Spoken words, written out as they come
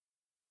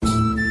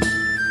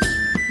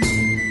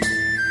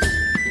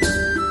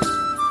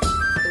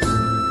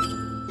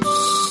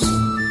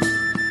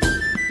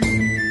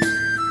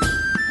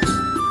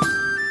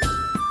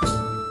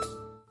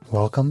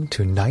Welcome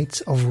to Knights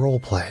of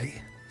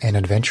Roleplay, an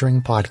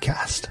adventuring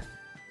podcast.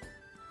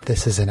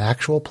 This is an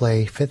actual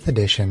play 5th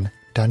edition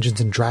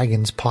Dungeons &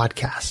 Dragons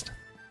podcast.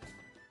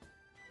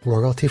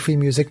 Royalty-free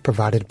music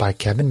provided by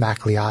Kevin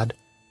MacLeod,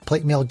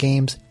 Plate Mail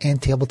Games,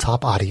 and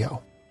Tabletop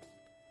Audio.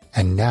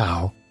 And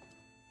now,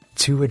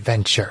 to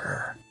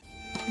adventure.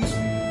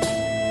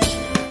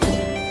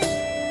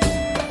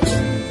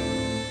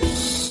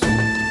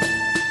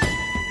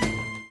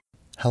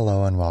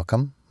 Hello and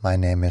welcome. My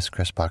name is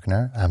Chris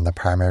Buckner. I'm the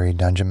primary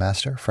Dungeon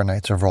Master for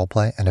Knights of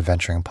Roleplay and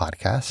Adventuring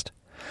Podcast.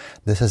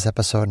 This is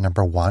episode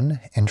number 1,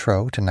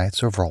 Intro to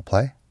Knights of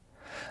Roleplay.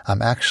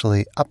 I'm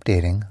actually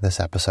updating this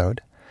episode.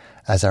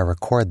 As I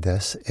record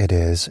this, it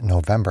is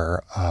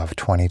November of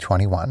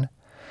 2021,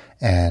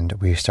 and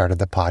we started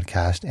the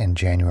podcast in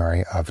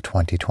January of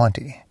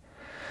 2020.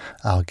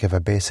 I'll give a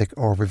basic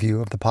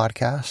overview of the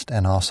podcast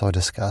and also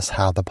discuss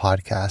how the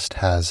podcast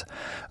has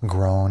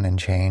grown and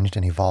changed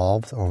and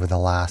evolved over the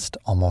last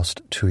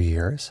almost 2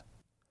 years.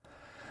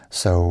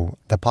 So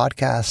the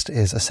podcast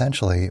is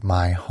essentially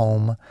my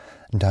home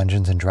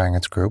Dungeons &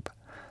 Dragons group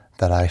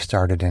that I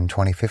started in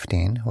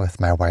 2015 with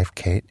my wife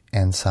Kate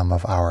and some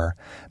of our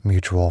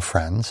mutual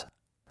friends.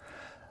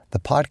 The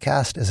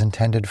podcast is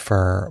intended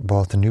for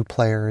both new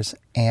players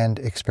and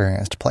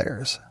experienced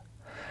players.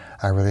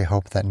 I really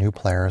hope that new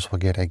players will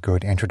get a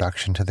good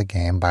introduction to the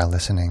game by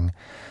listening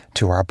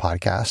to our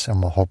podcast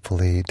and will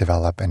hopefully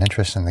develop an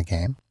interest in the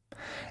game.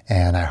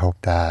 And I hope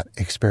that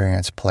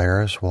experienced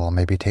players will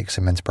maybe take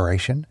some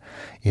inspiration,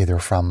 either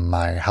from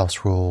my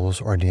house rules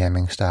or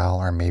DMing style,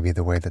 or maybe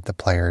the way that the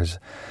players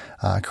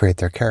create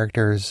their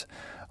characters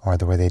or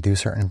the way they do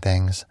certain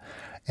things.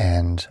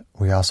 And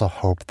we also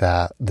hope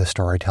that the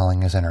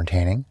storytelling is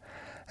entertaining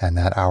and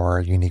that our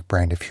unique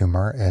brand of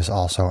humor is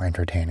also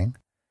entertaining.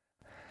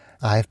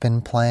 I've been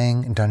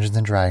playing Dungeons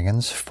 &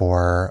 Dragons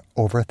for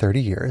over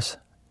 30 years,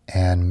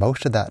 and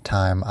most of that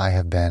time I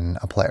have been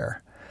a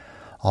player.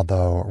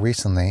 Although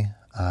recently,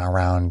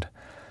 around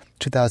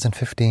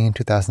 2015,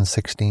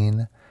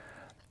 2016,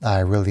 I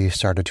really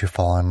started to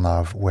fall in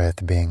love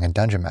with being a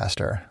Dungeon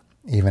Master,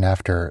 even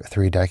after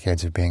 3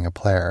 decades of being a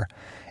player.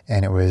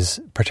 And it was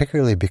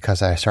particularly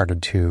because I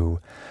started to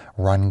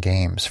run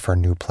games for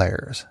new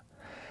players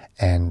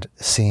and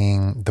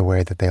seeing the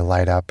way that they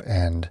light up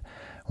and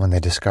when they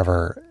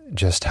discover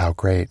just how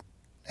great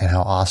and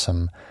how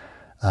awesome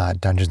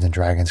Dungeons &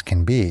 Dragons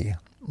can be.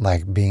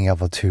 Like being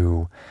able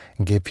to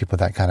give people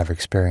that kind of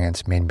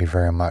experience made me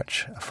very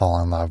much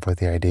fall in love with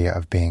the idea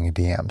of being a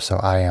DM. So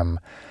I am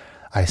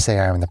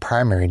the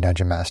primary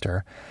Dungeon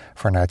Master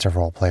for Knights of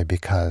Roleplay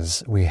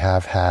because we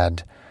have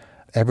had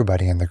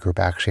everybody in the group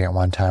actually at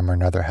one time or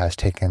another has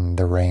taken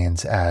the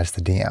reins as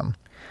the DM.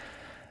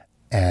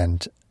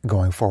 And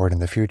going forward in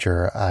the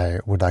future, I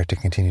would like to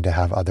continue to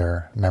have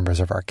other members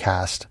of our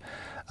cast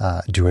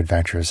do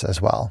adventures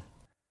as well.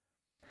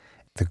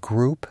 The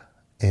group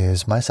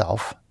is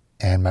myself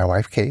and my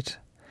wife Kate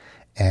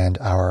and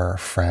our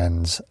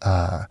friends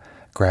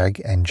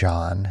Greg and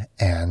John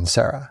and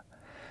Sarah.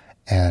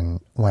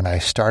 And when I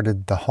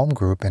started the home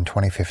group in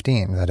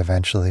 2015 that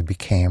eventually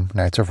became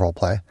Knights of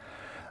Roleplay,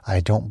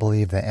 I don't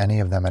believe that any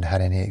of them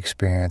had any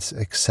experience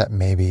except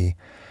maybe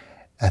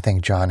I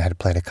think John had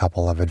played a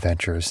couple of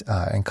adventures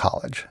in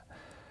college.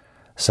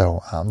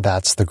 So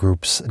that's the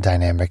group's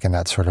dynamic and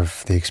that's sort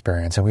of the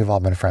experience. And we've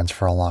all been friends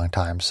for a long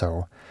time.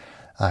 So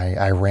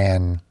I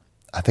ran,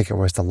 I think it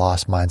was the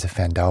Lost Mines of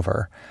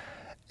Phandelver,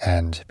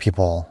 and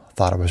people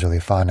thought it was really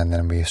fun. And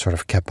then we sort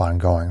of kept on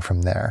going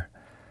from there.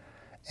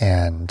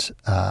 And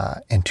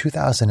in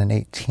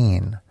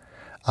 2018,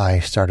 I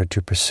started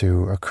to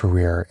pursue a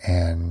career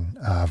in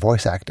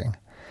voice acting.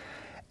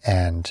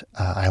 And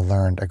I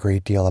learned a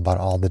great deal about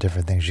all the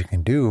different things you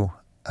can do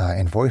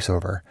in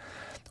voiceover,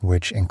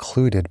 which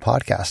included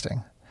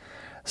podcasting.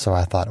 So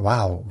I thought,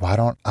 wow, why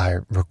don't I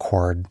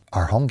record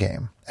our home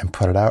game and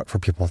put it out for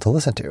people to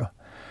listen to?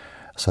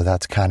 So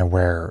that's kind of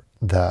where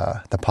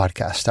the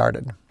podcast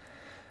started.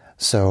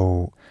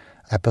 So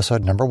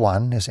episode number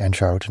 1 is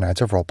Intro to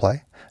Knights of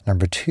Roleplay.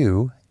 Number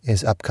 2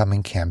 is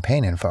upcoming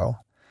campaign info,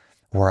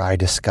 where I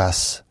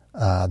discuss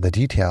the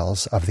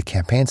details of the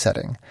campaign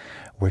setting,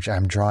 which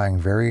I'm drawing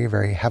very,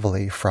 very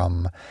heavily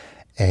from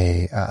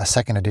a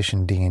 2nd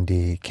edition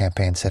D&D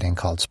campaign setting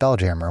called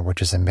Spelljammer,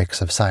 which is a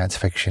mix of science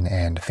fiction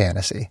and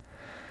fantasy.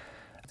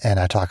 And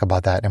I talk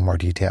about that in more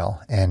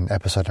detail in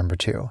episode number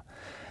 2.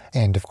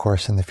 And of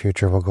course, in the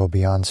future, we'll go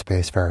beyond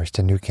Spacefarers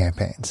to new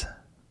campaigns.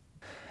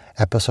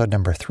 Episode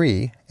number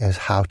 3 is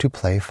how to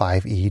play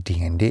 5e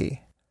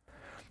D&D.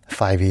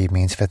 5e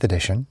means 5th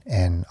edition,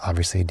 and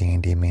obviously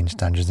D&D means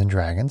Dungeons &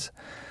 Dragons.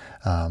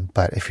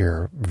 But if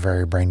you're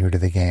very brand new to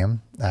the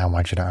game, I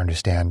want you to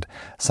understand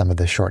some of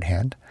the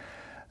shorthand.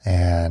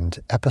 And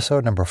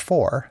episode number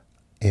 4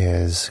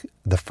 is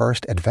the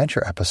first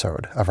adventure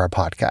episode of our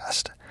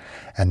podcast.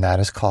 And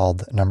that is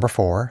called number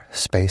 4,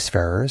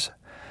 Spacefarers,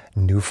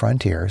 New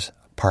Frontiers,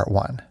 Part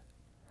 1.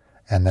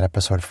 And then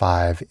episode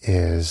 5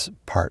 is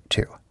Part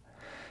 2.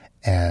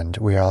 And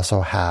we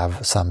also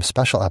have some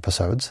special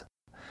episodes.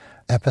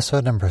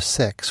 Episode number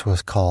 6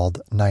 was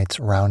called Knights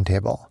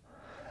Roundtable,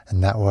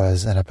 And that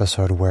was an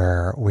episode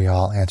where we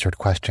all answered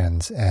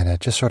questions, and it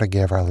just sort of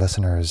gave our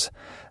listeners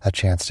a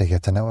chance to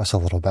get to know us a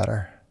little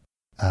better.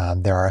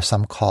 There are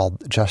some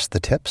called Just the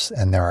Tips,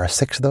 and there are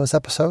 6 of those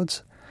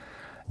episodes,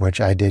 which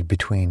I did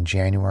between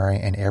January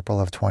and April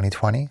of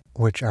 2020,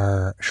 which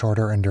are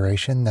shorter in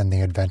duration than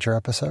the adventure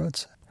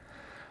episodes.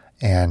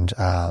 And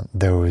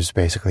those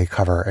basically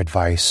cover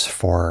advice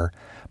for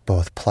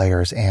both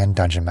players and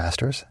dungeon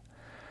masters.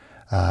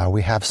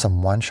 We have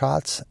some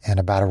one-shots and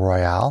a battle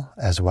royale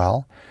as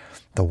well.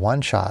 The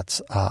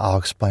one-shots, I'll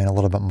explain a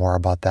little bit more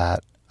about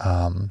that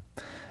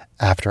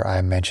after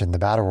I mention the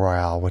battle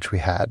royale, which we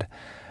had,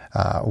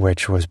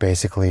 which was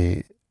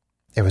basically,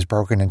 it was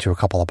broken into a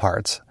couple of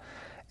parts.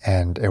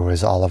 And it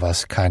was all of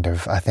us kind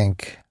of, I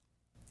think,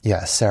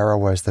 Sarah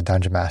was the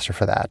dungeon master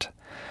for that.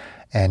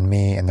 And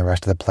me and the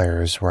rest of the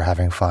players were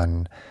having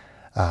fun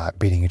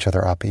beating each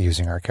other up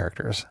using our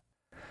characters.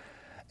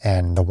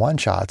 And the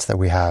one-shots that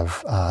we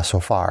have so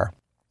far,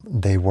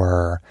 they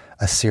were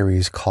a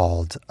series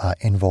called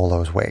In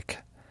Volo's Wake,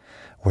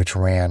 which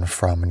ran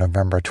from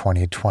November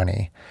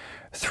 2020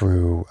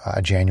 through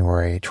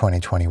January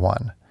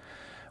 2021,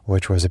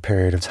 which was a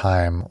period of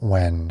time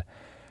when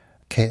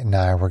Kate and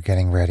I were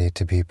getting ready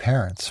to be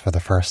parents for the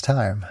first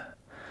time.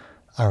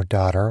 Our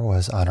daughter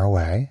was on her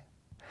way,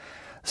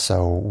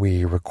 so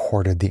we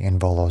recorded the In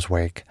Volo's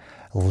Wake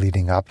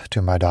leading up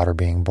to my daughter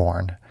being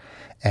born.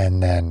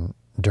 And then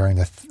during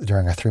a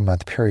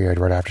 3-month period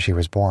right after she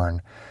was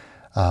born,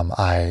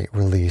 I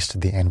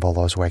released the In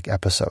Volo's Wake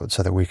episode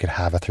so that we could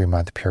have a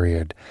 3-month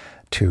period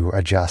to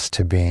adjust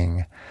to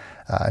being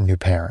new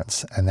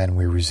parents. And then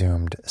we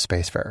resumed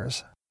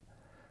Spacefarers.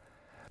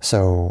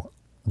 So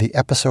the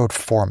episode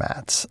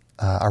formats,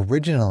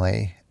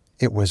 originally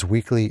it was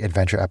weekly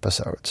adventure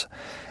episodes.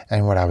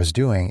 And what I was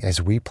doing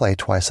is we play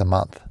twice a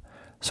month.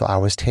 So I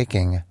was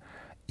taking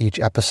each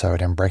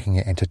episode and breaking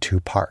it into 2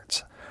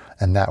 parts.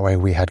 And that way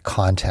we had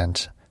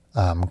content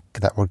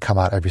that would come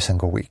out every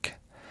single week.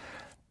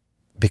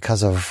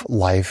 Because of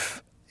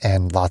life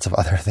and lots of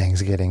other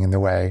things getting in the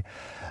way,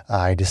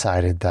 I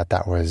decided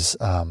that was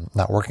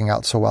not working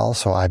out so well.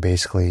 So I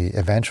basically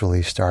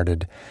eventually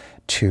started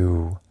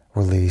to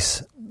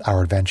release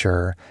our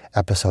adventure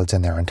episodes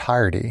in their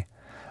entirety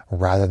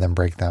rather than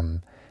break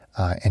them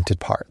into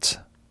parts.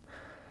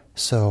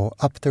 So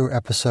up through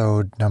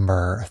episode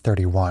number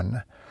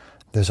 31,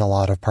 there's a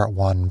lot of part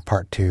 1,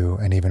 part 2,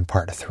 and even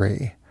part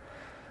 3.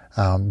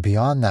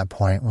 Beyond that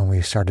point, when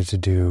we started to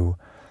do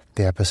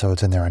the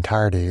episodes in their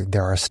entirety,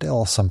 there are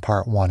still some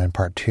part 1 and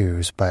part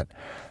 2s, but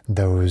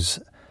those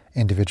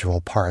individual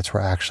parts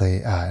were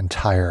actually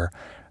entire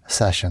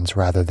sessions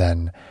rather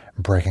than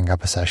breaking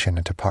up a session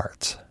into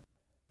parts.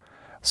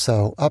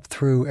 So up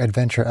through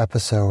adventure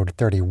episode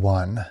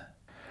 31,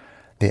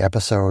 the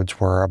episodes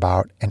were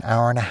about an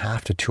hour and a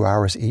half to 2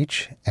 hours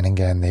each, and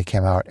again, they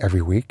came out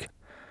every week.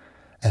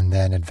 And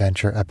then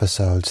adventure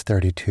episodes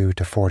 32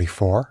 to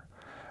 44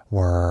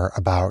 were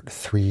about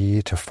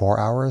 3 to 4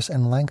 hours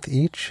in length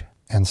each,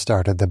 and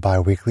started the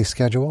bi-weekly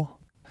schedule.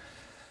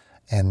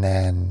 And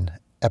then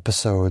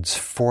episodes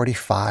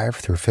 45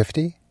 through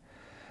 50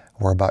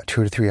 were about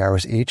 2 to 3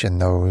 hours each,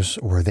 and those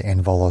were the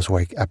In Volo's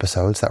Wake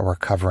episodes that we're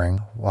covering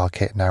while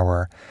Kate and I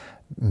were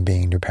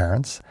being new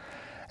parents.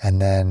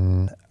 And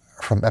then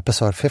from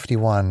episode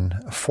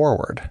 51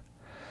 forward,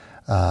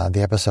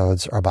 the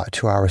episodes are about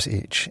 2 hours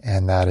each,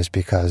 and that is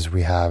because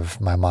we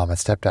have my mom and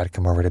stepdad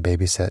come over to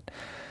babysit,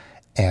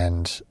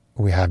 and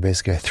we have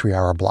basically a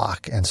 3-hour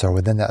block. And so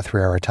within that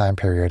 3-hour time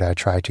period, I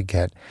try to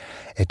get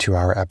a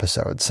 2-hour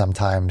episode.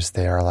 Sometimes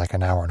they are like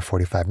an hour and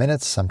 45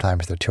 minutes.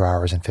 Sometimes they're 2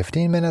 hours and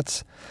 15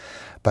 minutes.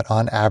 But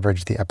on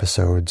average, the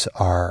episodes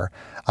are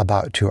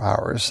about 2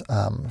 hours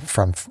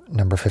from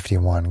number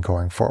 51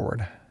 going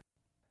forward.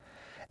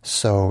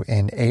 So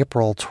in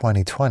April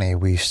 2020,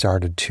 we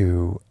started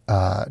to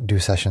do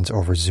sessions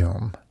over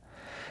Zoom.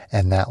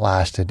 And that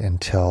lasted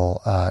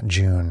until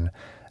June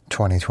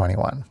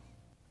 2021.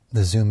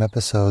 The Zoom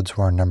episodes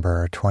were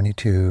number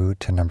 22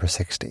 to number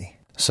 60.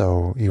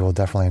 So you will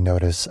definitely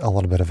notice a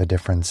little bit of a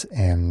difference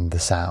in the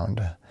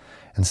sound.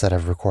 Instead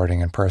of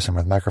recording in person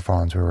with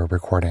microphones, we were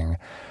recording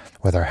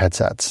with our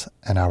headsets.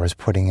 And I was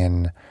putting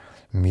in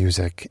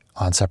music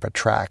on separate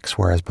tracks,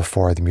 whereas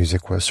before the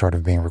music was sort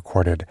of being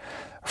recorded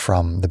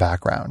from the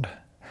background.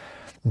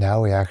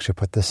 Now we actually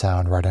put the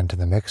sound right into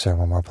the mixer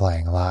when we're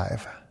playing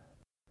live.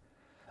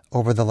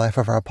 Over the life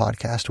of our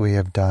podcast, we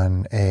have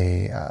done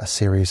a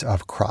series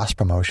of cross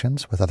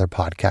promotions with other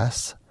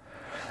podcasts.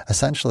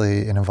 Essentially,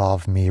 it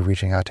involved me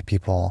reaching out to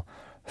people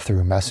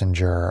through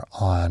Messenger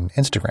on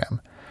Instagram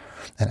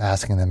and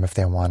asking them if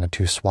they wanted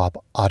to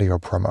swap audio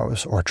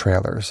promos or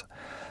trailers.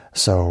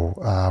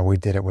 So we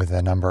did it with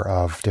a number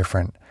of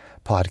different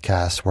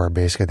podcasts where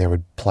basically they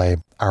would play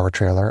our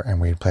trailer and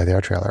we'd play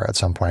their trailer at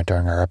some point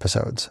during our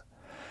episodes.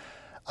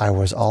 I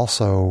was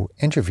also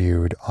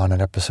interviewed on an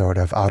episode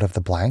of Out of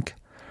the Blank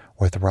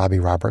with Robbie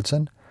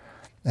Robertson,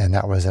 and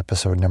that was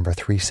episode number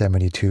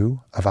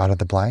 372 of Out of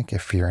the Blank,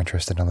 if you're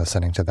interested in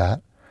listening to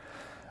that.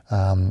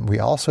 We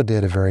also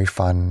did a very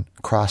fun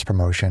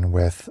cross-promotion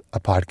with a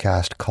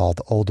podcast called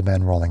Old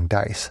Men Rolling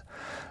Dice.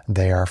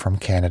 They are from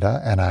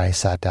Canada, and I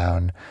sat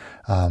down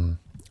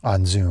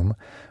on Zoom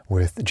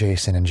with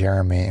Jason and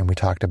Jeremy, and we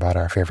talked about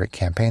our favorite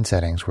campaign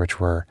settings, which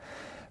were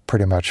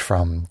pretty much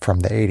from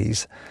the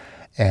 80s.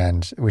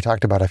 And we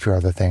talked about a few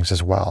other things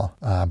as well,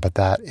 but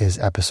that is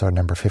episode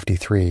number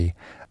 53,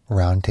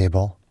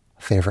 Roundtable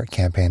Favorite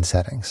Campaign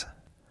Settings.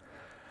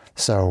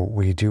 So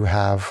we do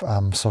have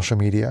social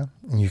media.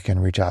 You can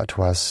reach out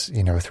to us,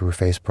 through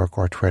Facebook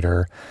or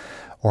Twitter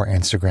or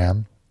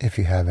Instagram if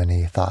you have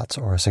any thoughts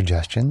or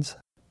suggestions.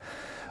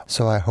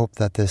 So I hope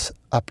that this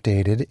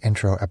updated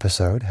intro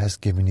episode has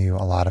given you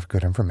a lot of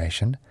good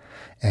information,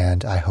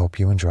 and I hope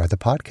you enjoy the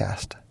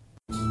podcast.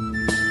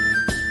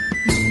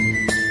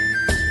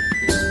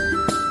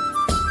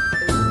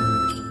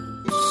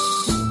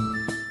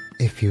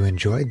 If you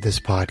enjoyed this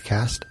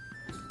podcast,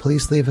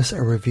 please leave us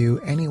a review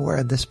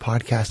anywhere this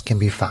podcast can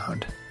be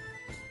found.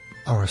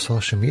 Our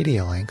social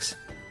media links,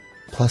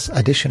 plus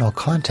additional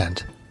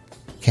content,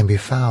 can be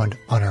found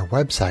on our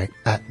website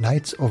at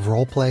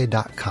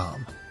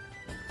knightsofroleplay.com.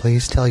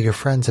 Please tell your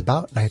friends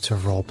about Knights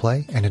of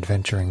Roleplay and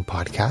Adventuring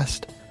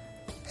Podcast,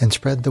 and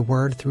spread the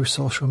word through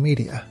social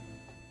media.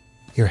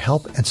 Your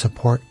help and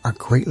support are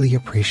greatly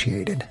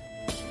appreciated.